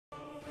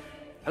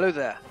Hello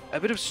there. A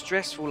bit of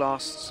stressful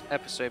last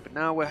episode, but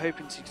now we're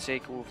hoping to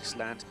take all of this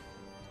land.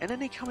 And then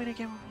they come in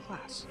again with all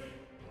that.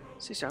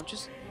 Sister, I'm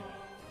just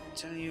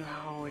telling you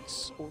how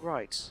it's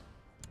alright.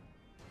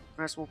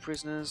 I have small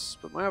prisoners,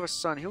 but my other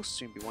son, he'll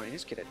soon be wanting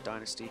his kid at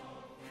Dynasty.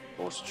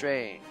 Poor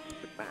Stray,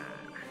 good man.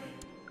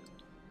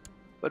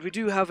 But we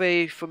do have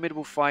a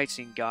formidable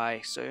fighting guy,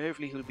 so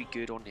hopefully he'll be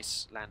good on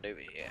this land over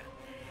here.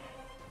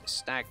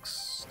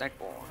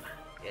 Stagborn,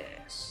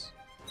 yes.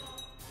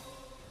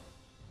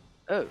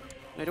 Oh,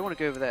 no, I don't want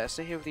to go over there.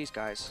 Stay here with these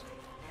guys.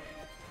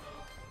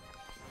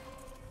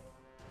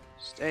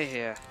 Stay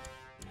here.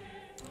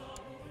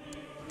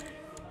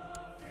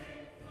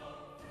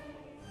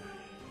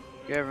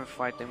 Go over and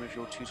fight them with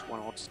your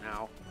 2-to-1 odds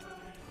now.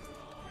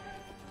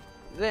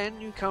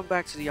 Then you come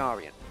back to the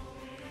Aryan.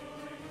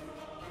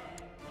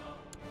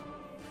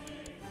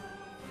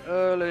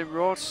 Let him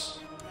rot.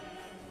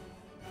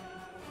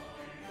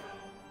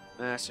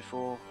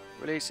 Merciful.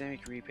 Release him, he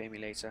can repay me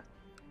later.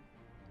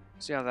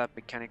 See how that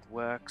mechanic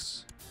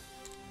works.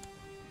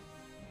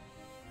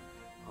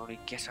 Only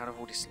get out of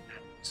all this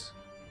land.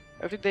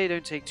 Hopefully they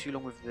don't take too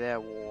long with their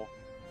war.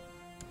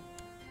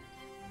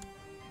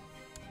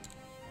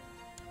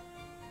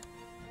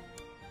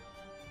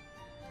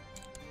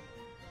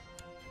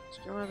 Let's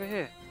go over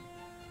here.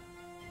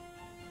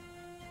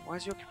 Why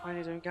is he occupying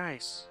his own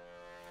guys?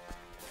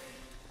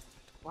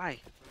 Why?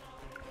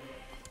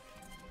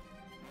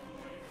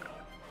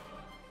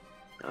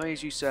 Now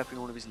he's usurping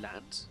all of his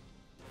lands.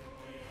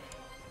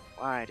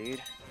 Why,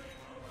 dude?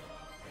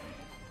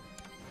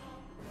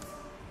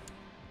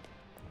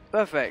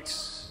 Perfect.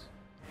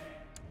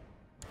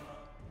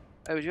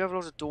 Oh, we do have a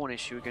lot of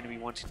Dornish who are going to be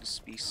wanting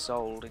to be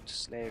sold into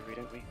slavery,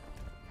 don't we?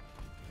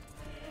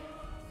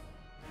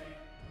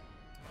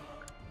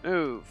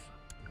 Move.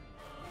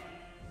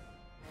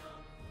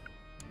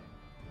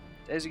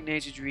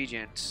 Designated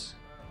Regent.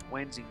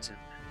 Wensington.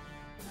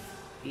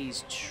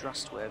 He's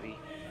trustworthy.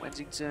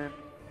 Wensington.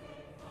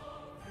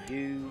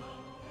 You.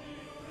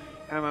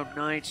 Paramount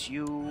Knight,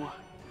 you.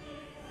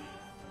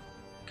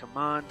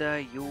 Commander,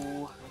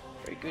 you.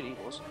 Very good, he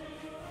was.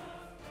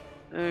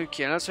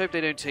 Okay, let's hope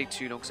they don't take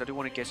too long, because I do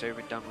want to get over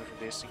and done with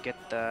this and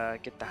get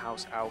the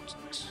house out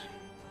and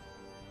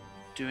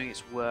doing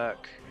its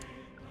work.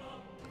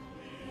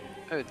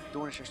 Oh, the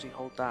Dornish actually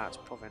hold that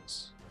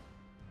province.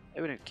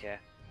 Oh, we don't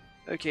care.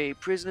 Okay,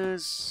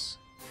 prisoners.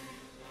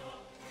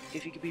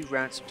 If you could be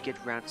ransomed,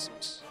 get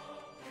ransomed.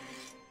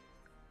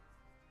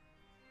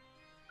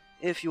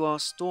 If you are a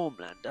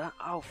Stormlander,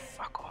 oh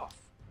fuck off.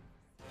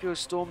 If you're a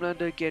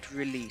Stormlander, get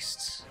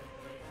released.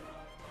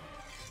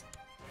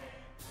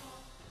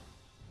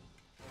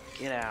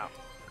 Get out.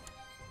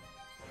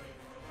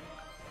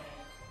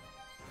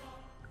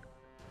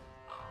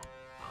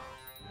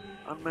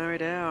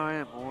 Unmarried heir, I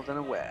am more than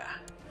aware.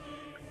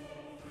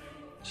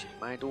 She's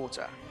my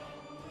daughter.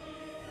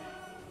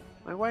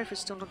 My wife is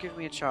still not giving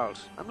me a child.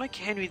 I'm like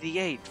Henry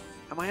VIII.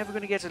 Am I ever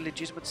going to get a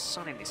legitimate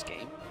son in this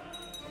game?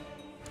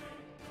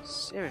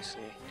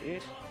 Seriously,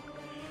 dude.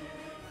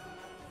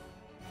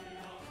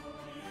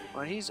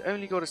 Well, he's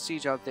only got to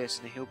siege out this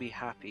and he'll be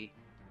happy.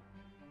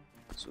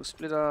 So we'll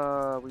split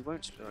our... We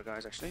won't split our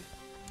guys, actually.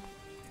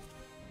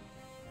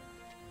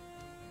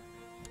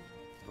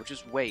 We'll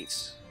just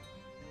wait.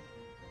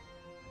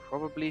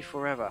 Probably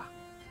forever.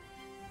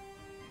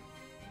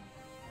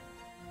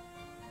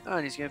 Oh,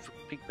 and he's going for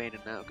Pink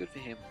Maiden now. Good for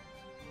him.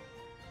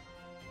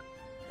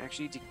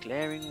 Actually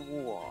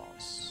declaring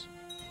wars.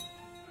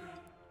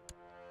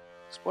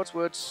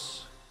 Spotswood.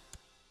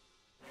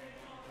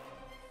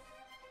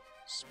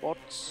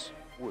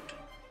 Spotswood.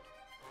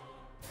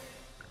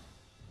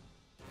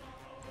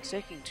 It's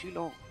taking too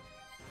long.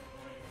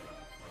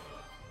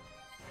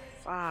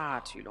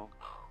 Far too long.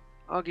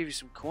 I'll give you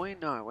some coin.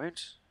 No, I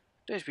won't.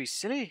 Don't be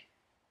silly.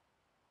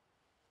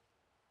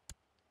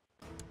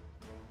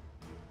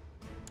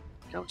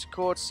 Come to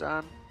court,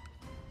 son.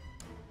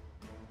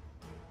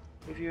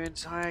 Give your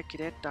entire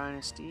cadet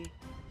dynasty.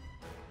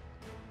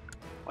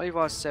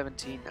 Olivar's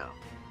 17 now.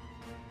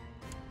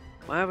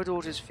 My other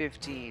daughter's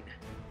 15.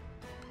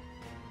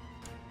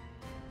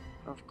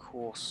 Of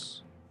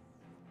course.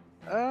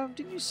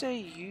 Didn't you say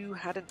you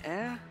had an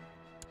heir?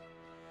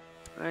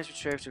 Nice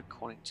betrothed to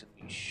Connington.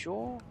 You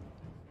sure?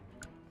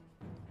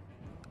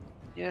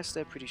 Yes,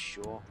 they're pretty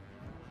sure.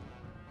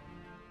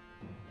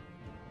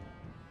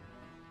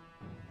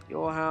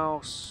 Your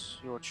house,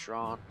 your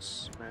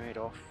trance, married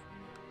off.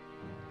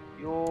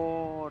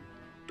 Your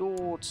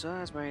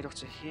daughter is married off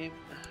to him.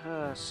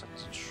 Her son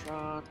is a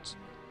trance.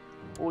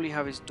 All you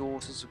have is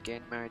daughters,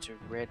 again married to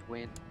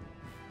Redwyn.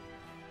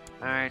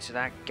 Married to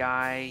that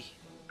guy.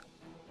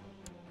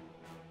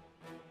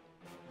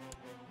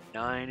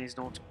 9 is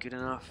not good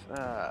enough.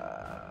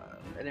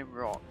 Let him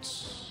rot.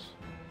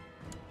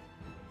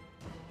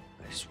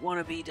 I just want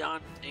to be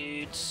done,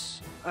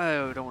 dudes.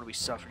 Oh, I don't want to be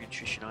suffering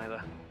attrition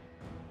either.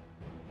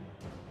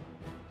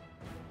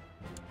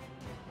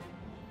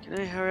 Can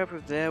they hurry up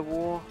with their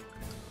war?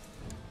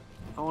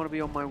 I want to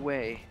be on my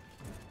way.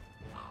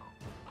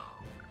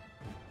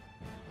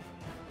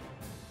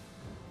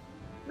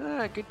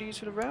 Ah, good news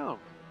for the realm.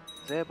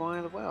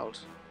 thereby the world.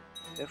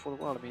 Therefore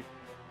the world, I mean.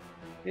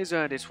 He's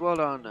earned it. Well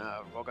done,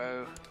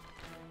 Roggo.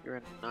 You're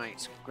a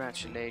knight.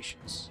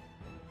 Congratulations.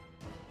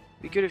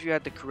 Be good if you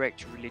had the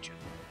correct religion.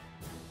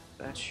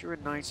 But you're a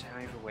knight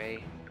either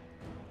way.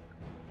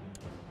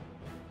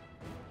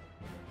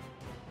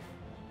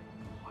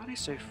 Why are they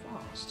so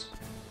fast?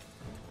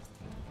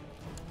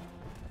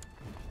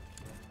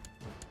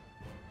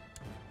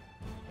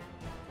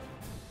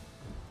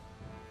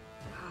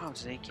 How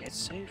do they get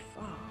so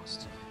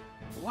fast?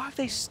 Why have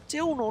they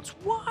still not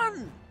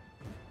won?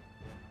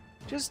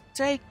 Just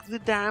take the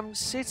damn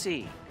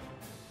city.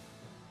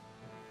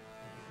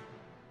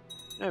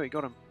 No, we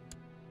got him.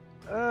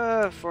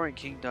 Foreign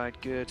king died.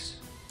 Good.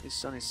 His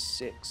son is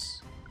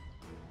 6.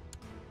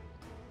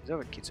 His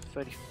other kids are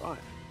 35.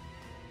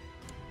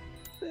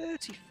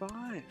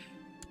 35.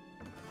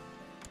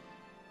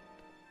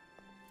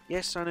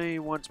 Yes, I know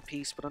you want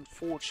peace, but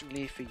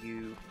unfortunately for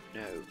you,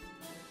 no.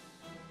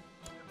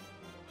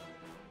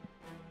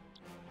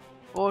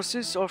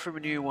 Horses, offer him a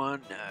new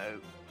one.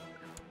 No.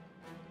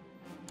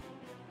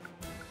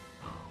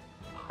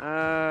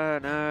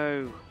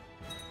 No.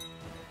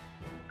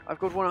 I've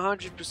got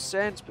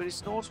 100%, but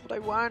it's not what I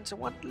want. I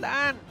want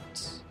land.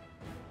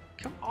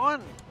 Come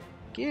on.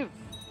 Give.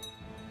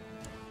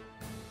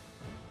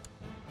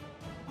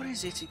 What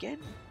is it again?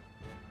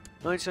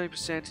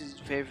 99% is in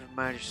favour of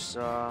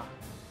Magister.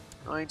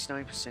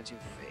 99% in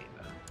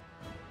favour.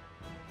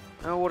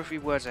 Now what if we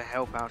were to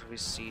help out with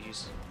his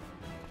sieges?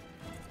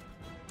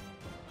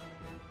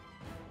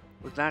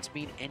 Would that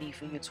mean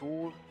anything at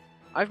all?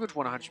 I've got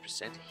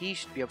 100%. He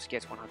should be able to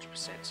get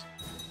 100%.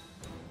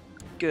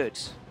 Good.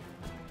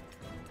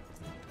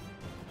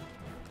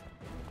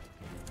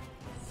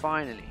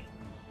 Finally.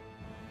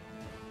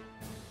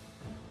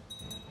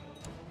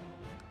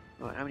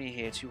 Right, how many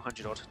here?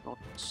 200 odd. Not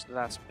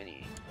that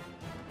many.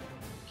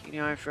 King the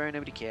Iron Throne,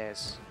 nobody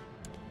cares.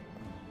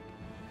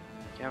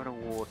 You have an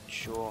award,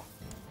 sure.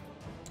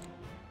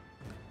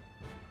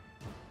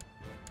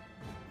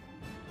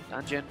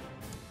 Dungeon.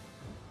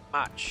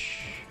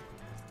 Match.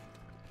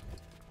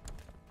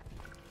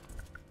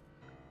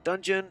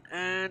 Dungeon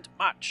and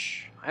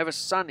match. I have a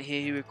son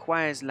here who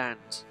requires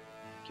land.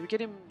 Can we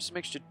get him some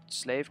extra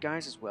slave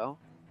guys as well?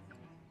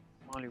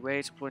 Marley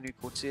Way, deploy new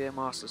courtier,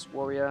 masterless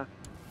warrior.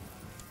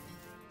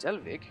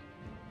 Delvig.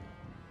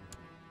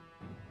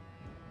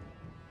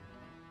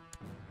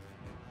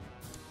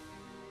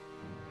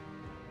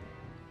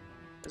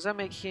 Does that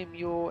make him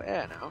your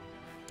heir now?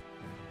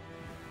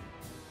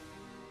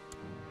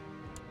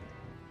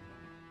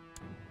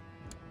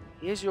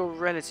 He is your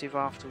relative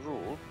after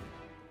all.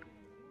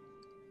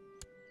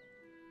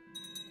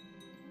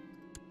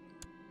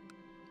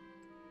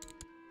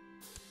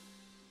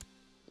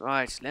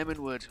 Right,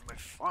 Lemonwood, we're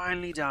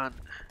finally done.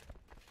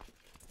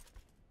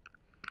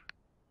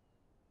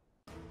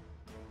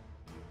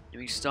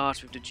 We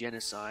start with the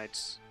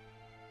genocides.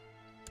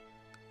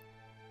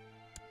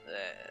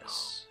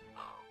 Yes.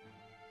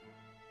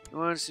 He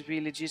wants to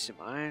be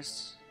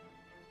legitimized?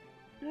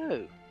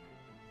 No.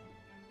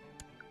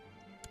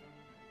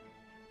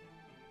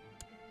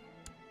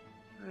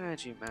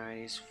 Why'd you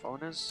marry these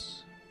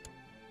foreigners?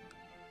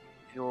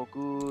 If you're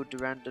good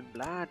Durandan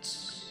blood,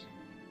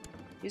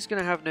 he's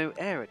gonna have no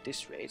heir at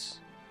this rate.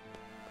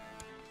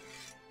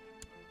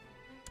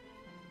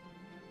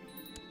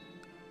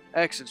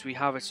 Excellent, we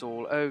have it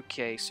all.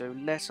 Okay, so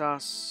let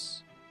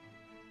us...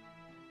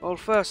 Well,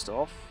 first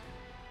off,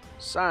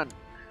 son.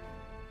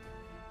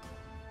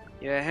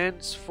 You're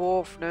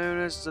henceforth known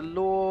as the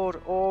Lord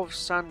of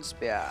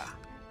Sunspear.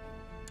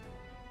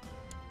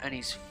 And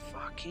he's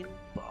fucking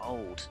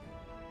bold.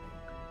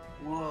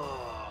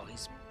 Whoa,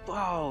 he's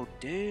bold,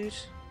 dude.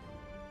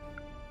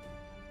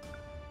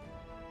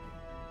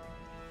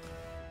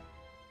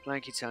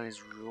 Blankytown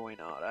is ruining.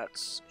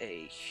 That's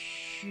a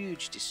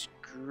huge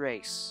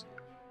disgrace.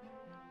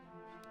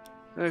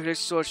 Okay, let's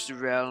search the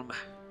realm.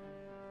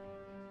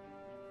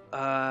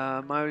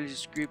 My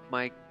religious group,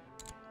 my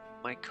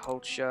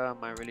culture,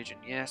 my religion,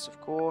 yes,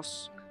 of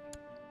course.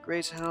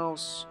 Great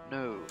house,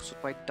 no.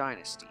 Sort by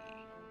dynasty.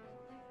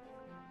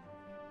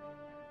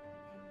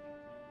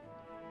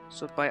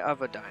 Sort by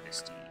other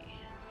dynasty.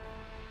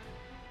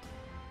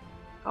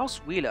 House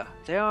Wheeler,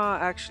 they are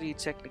actually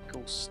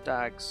technical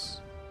stags.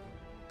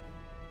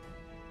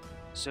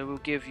 So we'll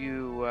give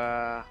you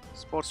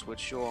Spotswood,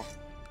 sure.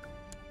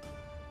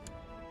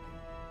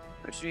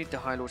 I just need the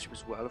High Lordship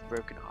as well of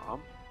Broken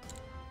Arm.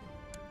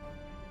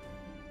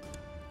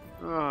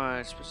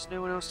 Right, but there's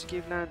no one else to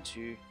give land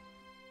to.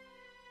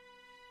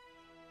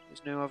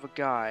 There's no other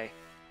guy.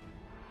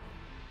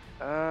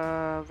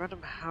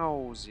 Random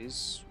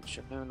houses, which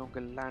are no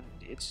longer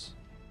landed.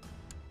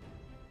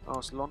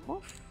 House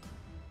Lonmouth?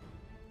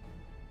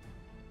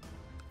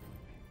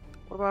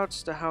 What about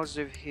the houses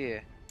over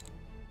here?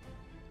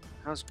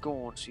 House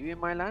Gaunt, are you in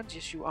my land?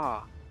 Yes, you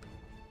are.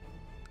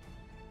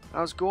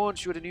 House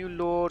Gaunt, you are the new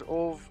Lord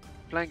of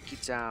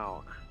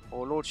Blankytown,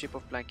 or Lordship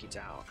of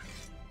Blankytown.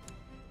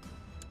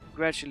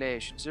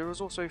 Congratulations. There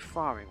was also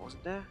farming,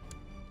 wasn't there?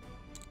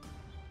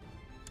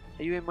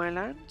 Are you in my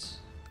land?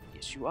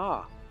 Yes, you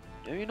are.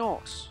 No, you're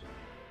not.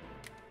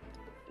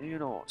 No, you're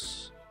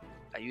not.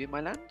 Are you in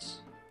my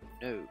lands?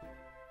 No.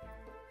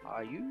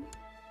 Are you?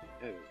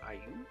 No. Are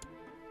you?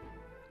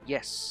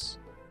 Yes.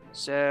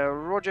 Sir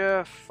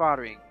Roger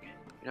Faring.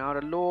 You're now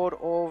the Lord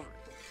of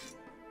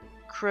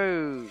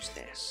Crow's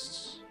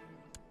Nest.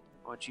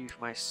 Aren't you for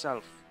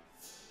myself?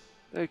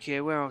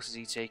 Okay, where else is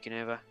he taking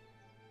over?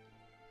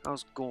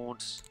 How's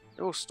Gaunt?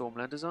 They're all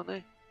Stormlanders, aren't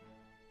they?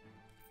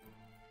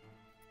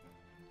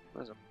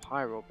 There's a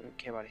Pyro, but I don't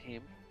care about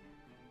him.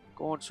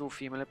 Gaunt's all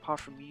female, apart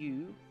from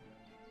you.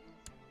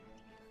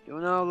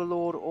 You're now the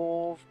Lord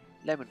of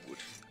Lemonwood.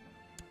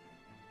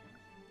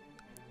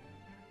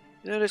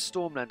 You know the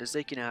Stormlanders,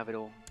 they can have it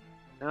all.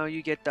 Now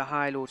you get the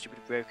High Lordship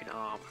with Broken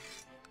Arm.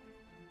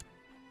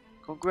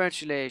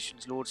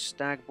 Congratulations, Lord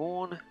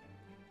Stagborn.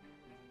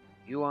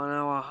 You are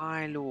now a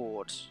High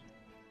Lord.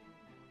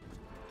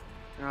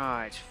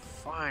 Right,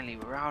 finally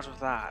we're out of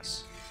that.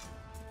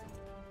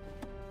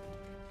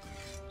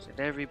 Send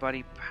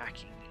everybody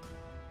packing.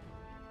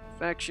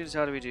 Factions,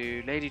 how do we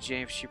do? Lady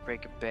James,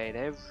 Shipbreaker Bay.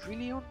 They're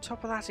really on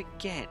top of that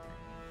again.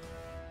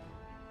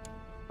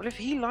 Well, if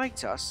he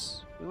liked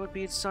us, we wouldn't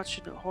be in such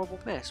a horrible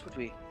mess, would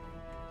we?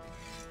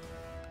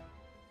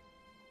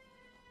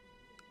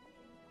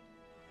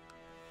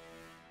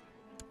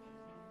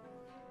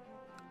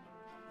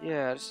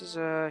 Yeah, this is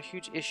a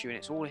huge issue and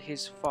it's all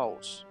his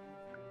fault.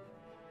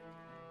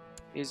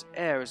 His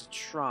heir is a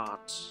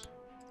trant.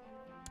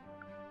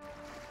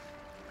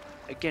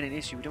 Again, an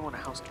issue. We don't want a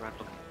house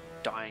Durandal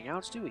dying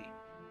out, do we?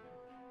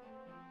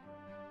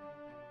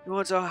 We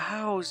want our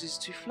houses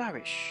to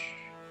flourish.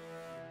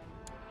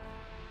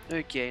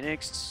 Okay,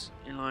 next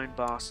in line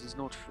bastard is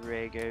not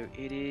Ferrago.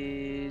 It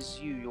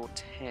is you, you're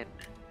 10.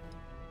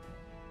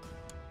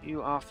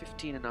 You are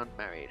 15 and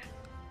unmarried.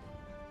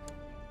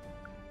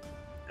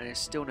 And there's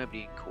still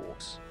nobody in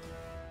court.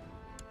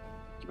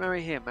 You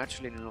marry him,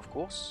 matrilineal of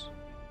course.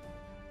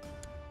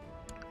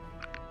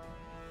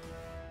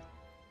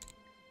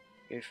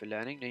 Go for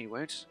learning, no you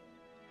won't.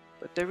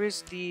 But there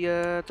is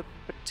the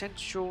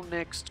potential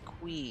next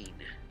queen.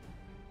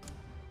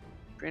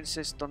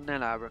 Princess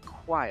Donella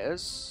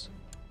requires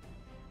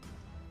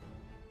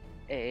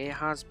a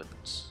husband.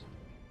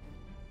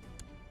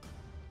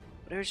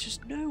 But there is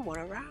just no one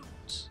around.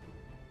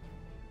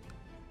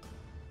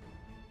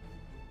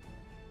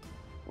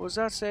 Was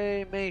that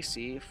a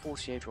Macy? A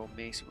 48-year-old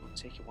Macy. We'll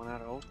take it one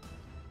out old.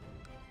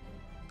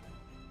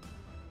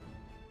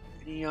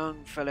 Any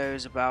young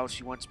fellows about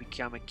who want to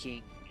become a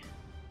king?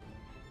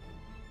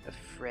 A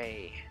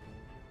Frey.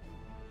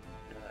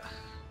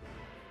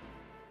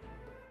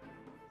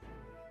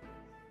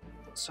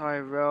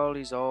 Tyrell,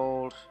 he's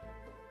old.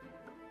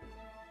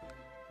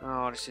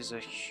 Oh, this is a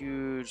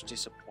huge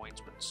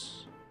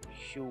disappointment.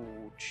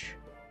 Huge.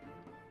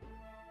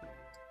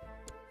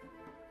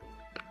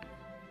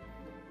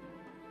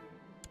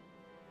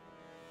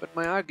 But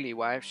my ugly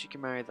wife, she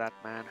can marry that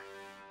man.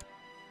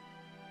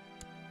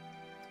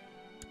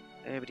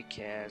 Nobody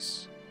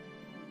cares.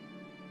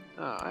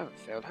 Oh, I haven't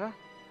failed her.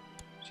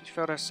 She's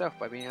failed herself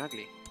by being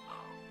ugly.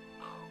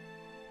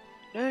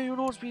 No, you're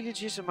not to be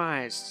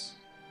legitimized.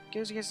 It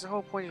goes against the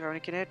whole point of having a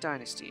cadet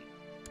dynasty.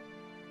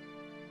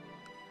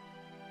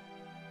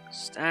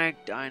 Stag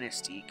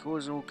Dynasty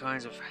causing all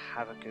kinds of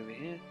havoc over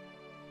here.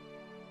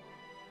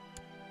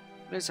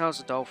 This House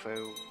Adolfo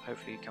will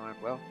hopefully come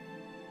out well.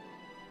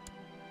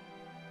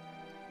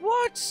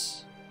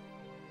 What?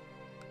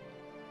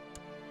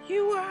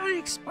 You were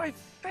annexed by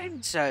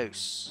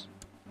Bentos.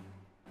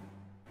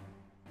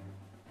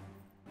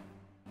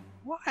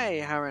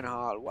 Why,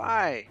 Harrenhal?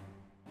 Why?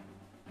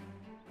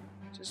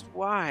 Just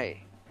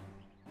why?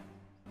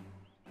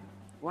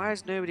 Why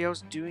is nobody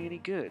else doing any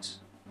good?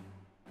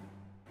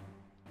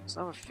 It's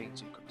another thing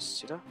to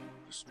consider.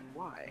 Just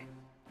why?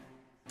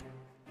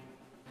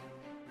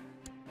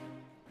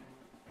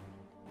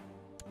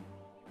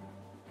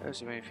 Oh,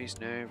 so many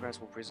feasts, no.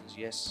 Radical prisons,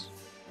 yes.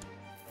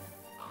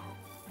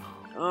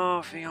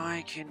 Nothing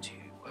I can do.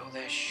 Well,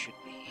 there should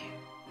be.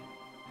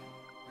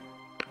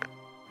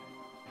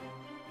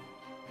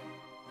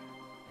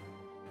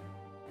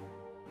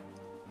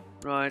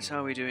 Right, how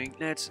are we doing?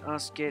 Let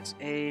us get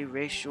a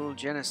racial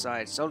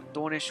genocide.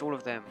 Saldornish, all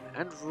of them.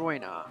 And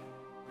Royna.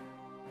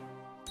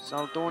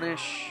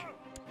 Saldornish.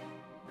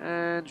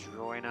 And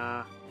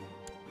Royna.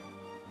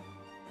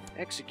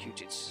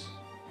 Executed.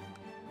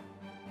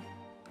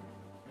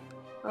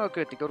 Oh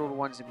good, they got all the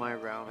ones in my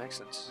realm.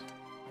 Excellent.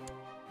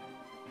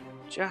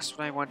 Just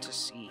what I want to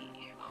see.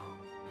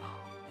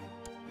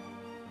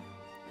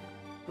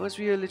 Must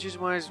be a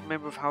legitimized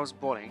member of House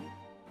Bolling.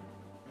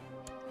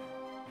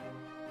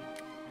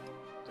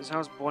 Does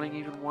House Bolling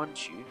even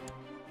want you?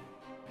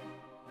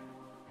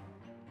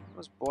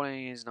 House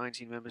Bolling is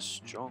 19 members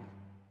strong.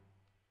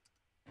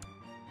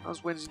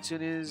 House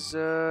Wensington is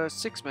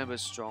 6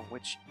 members strong,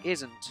 which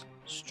isn't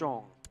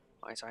strong,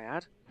 might I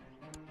add.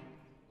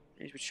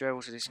 Need to be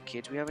travel to this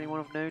kid. Do we have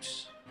anyone of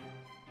note?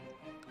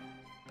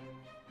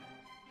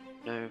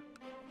 No.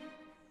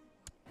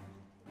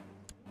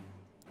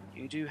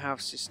 You do have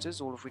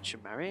sisters, all of which are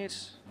married.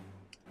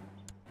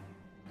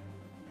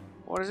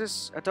 What is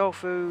this?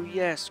 Adolfo?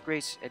 Yes,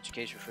 great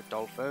education for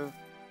Adolfo.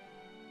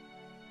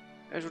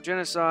 Actual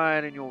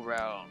genocide in your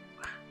realm.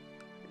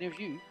 Any of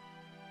you?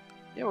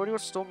 Yeah, already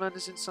got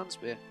Stormlanders in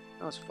Sunspear.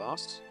 That was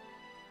fast.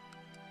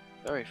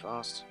 Very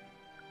fast.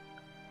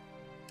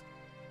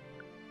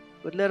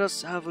 But let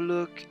us have a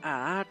look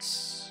at...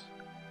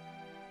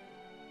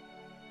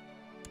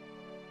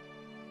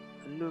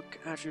 Look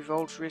at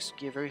Revolt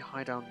Risk. Yeah, very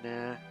high down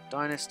there.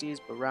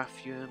 Dynasties,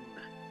 Baratheon.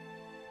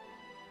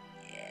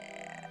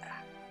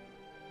 Yeah.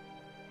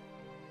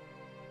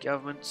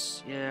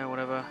 Governments, yeah,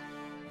 whatever.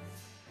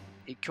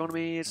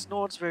 Economy, it's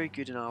not very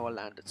good in our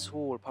land at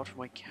all, apart from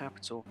my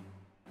capital.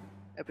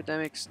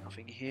 Epidemics,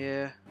 nothing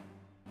here.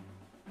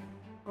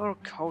 Or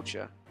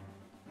culture.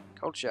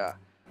 Culture.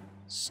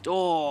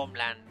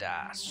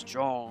 Stormlander,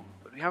 strong.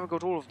 But we haven't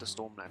got all of the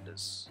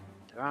Stormlanders.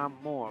 There are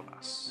more of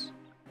us.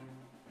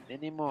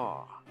 Many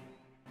more.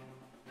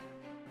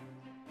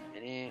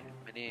 Many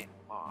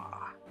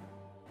more.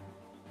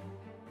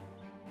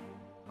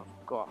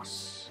 Of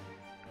course.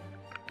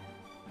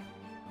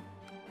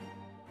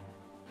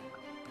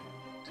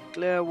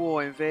 Declare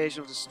war,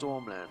 invasion of the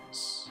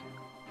Stormlands.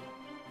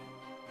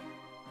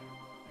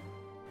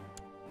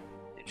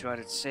 They try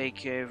to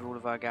take over all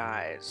of our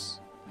guys.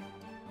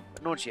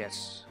 But not yet.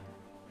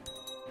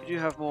 We do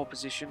have more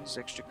positions,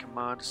 extra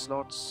command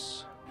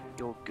slots.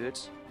 You're good.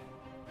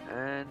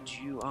 And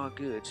you are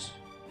good.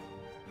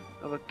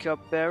 Another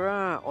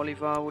cupbearer,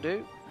 Oliver will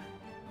do.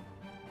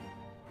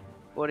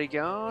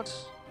 Bodyguard,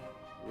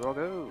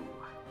 Roggo.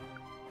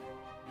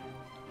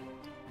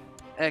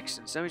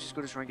 Excellent, so we just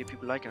got to try and get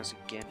people liking us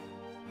again.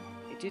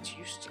 They did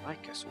used to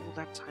like us all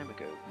that time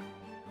ago.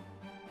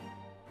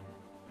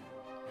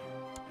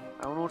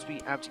 I will not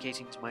be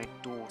abdicating to my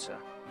daughter.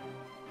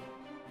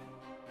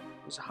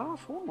 It was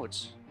half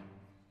onwards.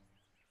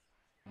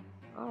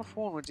 Half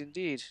onwards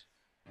indeed.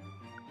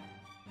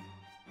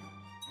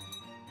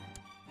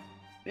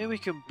 Maybe we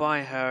can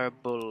buy her a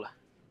bull.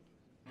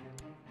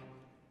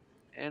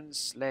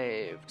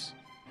 Enslaved.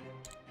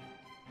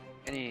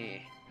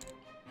 Any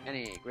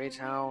great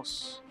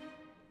house.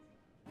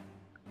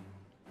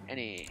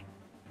 Any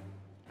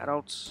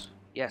adults.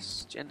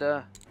 Yes.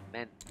 Gender.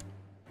 Men.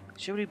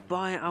 Shall we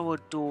buy our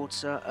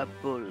daughter a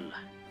bull?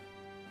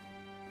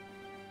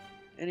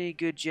 Any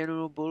good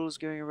general bulls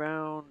going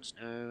around?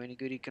 No. Any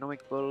good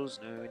economic bulls?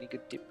 No. Any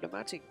good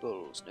diplomatic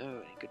bulls? No.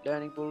 Any good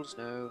learning bulls?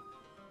 No.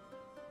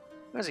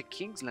 There's a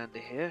Kingslander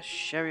here.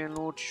 Sherian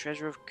Lord,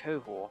 Treasure of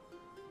Cohor.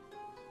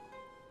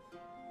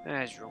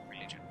 There's wrong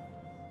religion.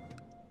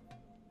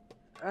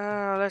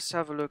 Let's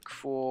have a look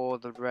for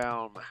the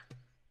realm.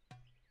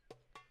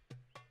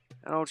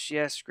 Adults,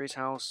 yes. Great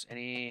house.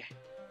 Any...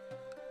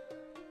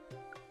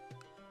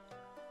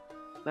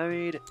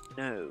 Married?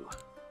 No.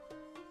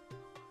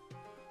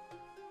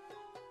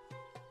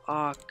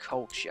 Our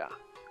culture.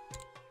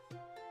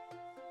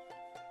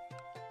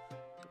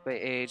 By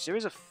age, there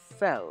is a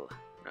fell.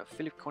 No,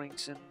 Philip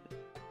Connington.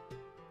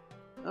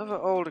 Another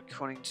older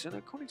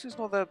Connington. Connington's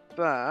not that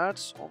bad.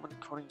 Ormond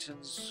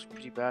Connington's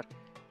pretty bad.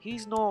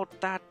 He's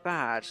not that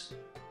bad.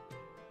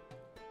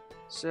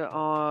 Sir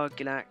R.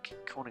 Gillac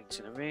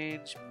Connington.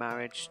 Arrange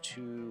marriage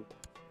to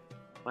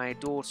my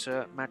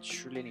daughter,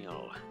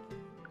 matrilineal.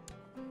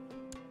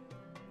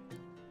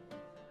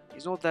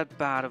 He's not that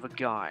bad of a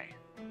guy.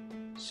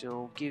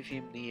 So give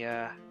him the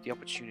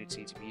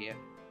opportunity to be a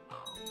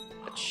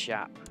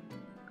chap.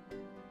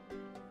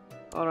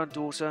 Hold on,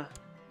 daughter.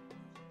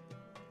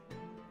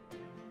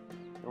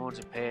 Don't want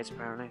to pay it,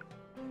 apparently.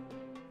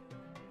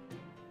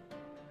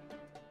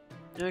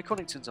 No,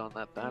 Conningtons aren't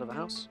that bad of a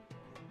house.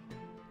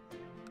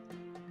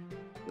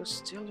 You're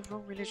still the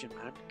wrong religion,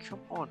 man.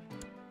 Come on.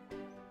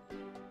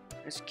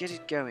 Let's get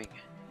it going.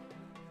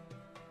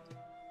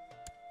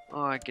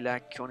 Alright,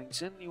 Gillac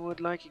Connington, you would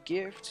like a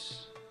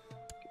gift?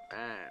 Good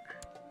man.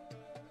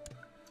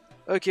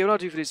 Okay, what I'll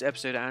do for this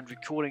episode and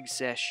recording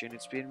session,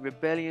 it's been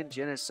rebellion,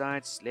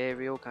 genocide,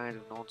 slavery, all kinds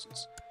of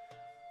nonsense.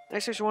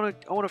 Next session, I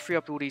want to free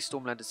up all these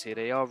Stormlanders here.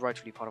 They are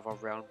rightfully part of our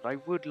realm, but I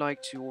would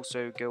like to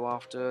also go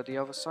after the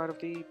other side of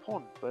the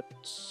pond, but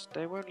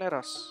they won't let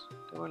us.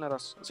 They won't let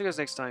us. I'll see you guys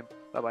next time.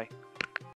 Bye bye.